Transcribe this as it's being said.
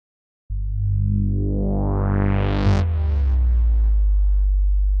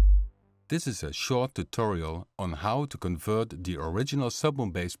This is a short tutorial on how to convert the original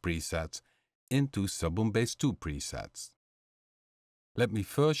SubBoomBass presets into SubBoomBass2 presets. Let me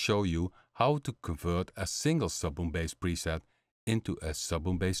first show you how to convert a single SubBoomBass preset into a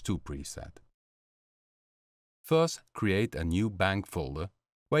SubBoomBass2 preset. First, create a new bank folder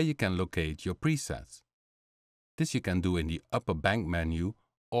where you can locate your presets. This you can do in the upper bank menu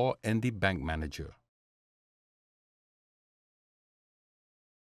or in the bank manager.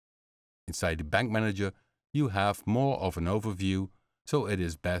 Inside the bank manager, you have more of an overview, so it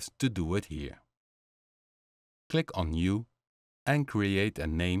is best to do it here. Click on New and create a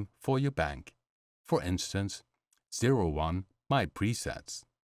name for your bank. For instance, 01 My Presets.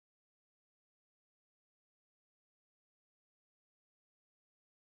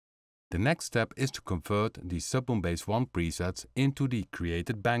 The next step is to convert the SubBoomBass1 presets into the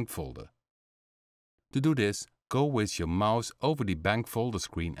created bank folder. To do this, go with your mouse over the bank folder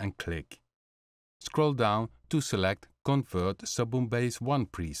screen and click. Scroll down to select Convert SubBoomBass1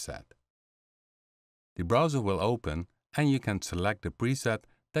 preset. The browser will open and you can select the preset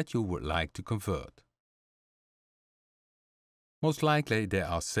that you would like to convert. Most likely they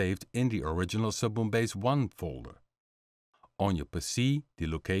are saved in the original SubBoomBass1 folder. On your PC, the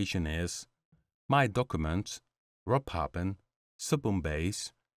location is My Documents, Papen,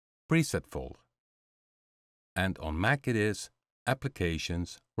 SubBoomBass, Preset folder. And on Mac it is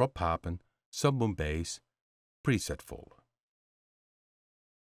Applications, Papen, SubBoomBass, Preset folder.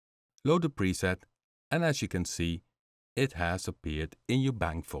 Load the preset, and as you can see, it has appeared in your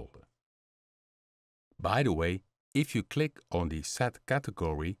bank folder. By the way, if you click on the Set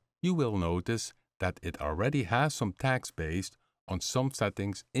category, you will notice that it already has some tags based on some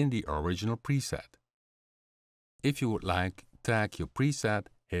settings in the original preset. If you would like to tag your preset,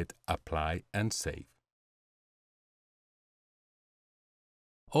 hit Apply and Save.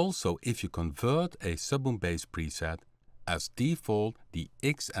 Also, if you convert a SubBoomBass preset, as default the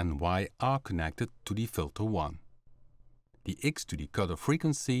X and Y are connected to the filter 1. The X to the cutoff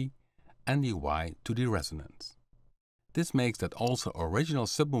frequency and the Y to the resonance. This makes that also original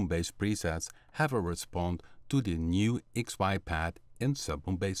SubBoomBass presets have a response to the new XY pad in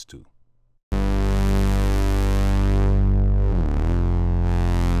SubBoomBass2.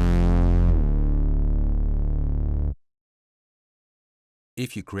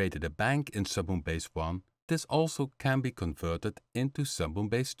 If you created a bank in SubBoomBass1, this also can be converted into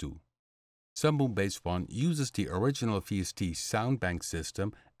SubBoomBass2. SubBoomBass1 uses the original VST sound bank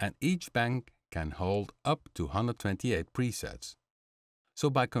system, and each bank can hold up to 128 presets.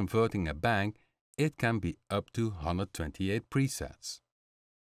 So by converting a bank, it can be up to 128 presets.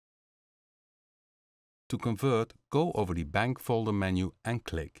 To convert, go over the bank folder menu and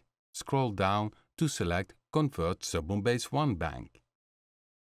click. Scroll down to select Convert SubBoomBass1 bank.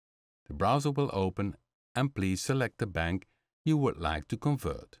 The browser will open and please select the bank you would like to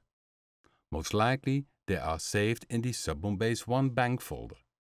convert. Most likely, they are saved in the SubBoomBass1 bank folder.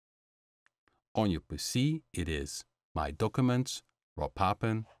 On your PC, it is My Documents,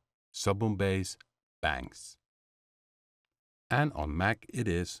 Papen, SubBoomBass, Banks. And on Mac, it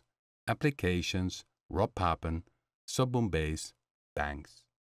is Applications, Papen, SubBoomBass, Banks.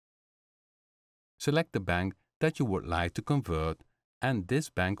 Select the bank that you would like to convert, and this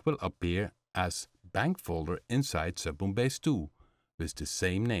bank will appear as bank folder inside SubBoomBass2 with the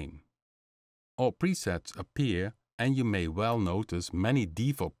same name. All presets appear, and you may well notice many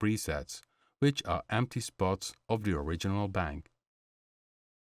default presets, which are empty spots of the original bank.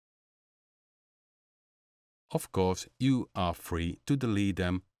 Of course, you are free to delete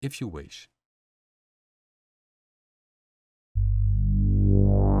them if you wish.